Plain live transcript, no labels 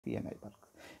PNI bulk.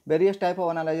 Various type of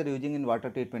analyzer using in water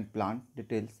treatment plant,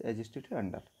 details as stated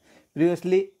under.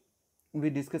 Previously we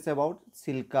discussed about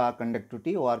silica,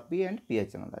 conductivity, ORP and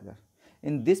pH analyzer.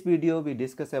 In this video we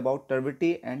discuss about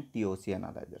turbidity and TOC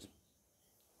analyzer.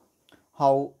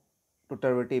 How to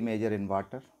turbidity measure in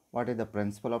water, what is the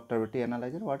principle of turbidity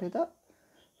analyzer, what is the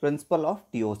principle of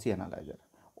TOC analyzer.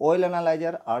 Oil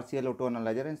analyzer, RClO2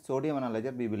 analyzer and sodium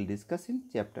analyzer we will discuss in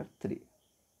chapter 3.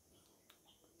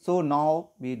 So now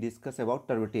we discuss about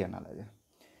turbidity analyzer.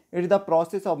 It is the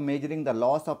process of measuring the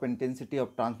loss of intensity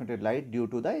of transmitted light due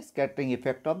to the scattering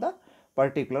effect of the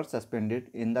particular suspended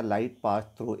in the light passed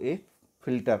through a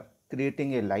filter,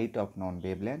 creating a light of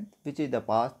non-wavelength, which is the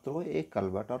pass through a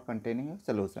culvert or containing a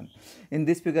solution. In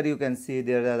this figure you can see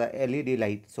there are the LED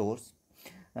light source,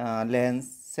 lens,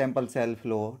 sample cell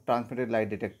flow, transmitted light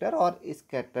detector or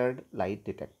scattered light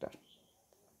detector.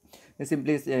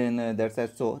 Simply that's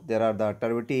as so there are the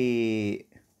turbidity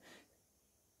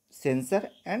sensor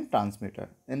and transmitter.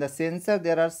 In the sensor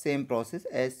there are same process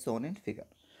as shown in figure.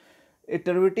 A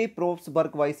turbidity probes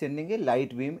work by sending a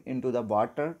light beam into the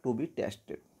water to be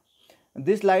tested.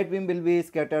 This light beam will be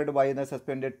scattered by the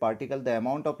suspended particle. The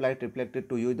amount of light reflected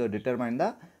to you determine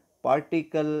the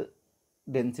particle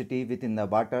density within the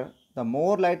water. The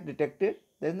more light detected,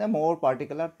 then the more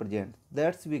particles are present.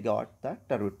 That's we got the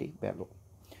turbidity value.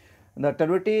 The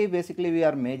turbidity basically we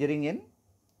are measuring in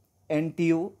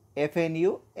NTU,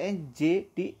 FNU and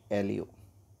JTLU.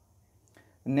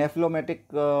 Nephelometric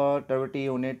turbidity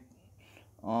unit,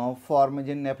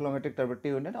 Formogen nephelometric turbidity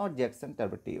unit or Jackson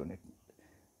turbidity unit.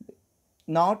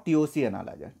 Now TOC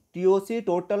analyzer. TOC,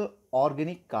 total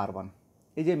organic carbon,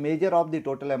 is a measure of the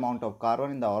total amount of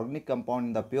carbon in the organic compound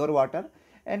in the pure water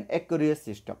and aqueous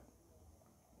system.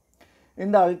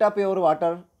 In the ultra pure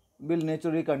water will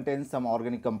naturally contain some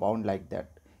organic compound like that.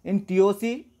 In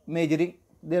TOC measuring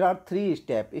there are 3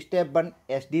 steps. Step 1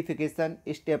 acidification,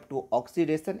 step 2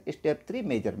 oxidation, step 3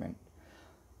 measurement.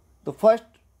 So first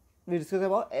we discuss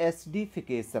about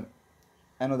acidification,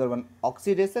 another one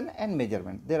oxidation and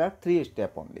measurement. There are 3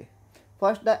 steps only.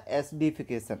 First the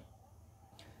acidification.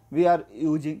 We are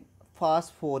using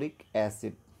phosphoric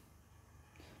acid.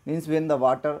 Means when the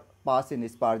water pass in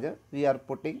asperger, we are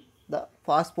putting the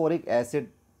phosphoric acid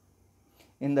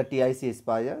in the TIC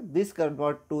asperger. This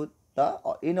convert to the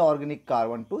inorganic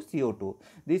carbon to CO2.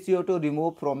 This CO2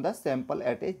 removed from the sample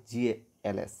at a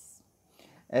GLS.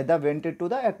 The vented to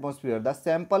the atmosphere. The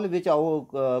sample which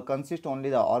consists only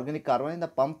the organic carbon in the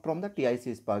pump from the TIC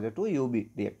asperger to UV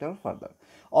reactor further.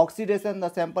 Oxidation, the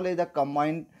sample is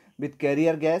combined with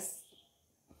carrier gas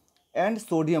and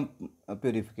sodium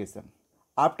purification.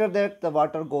 After that the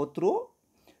water go through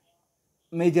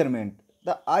measurement.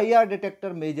 The IR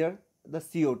detector measure the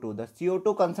CO2. The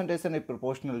CO2 concentration is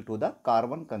proportional to the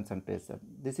carbon concentration.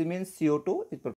 This means CO2 is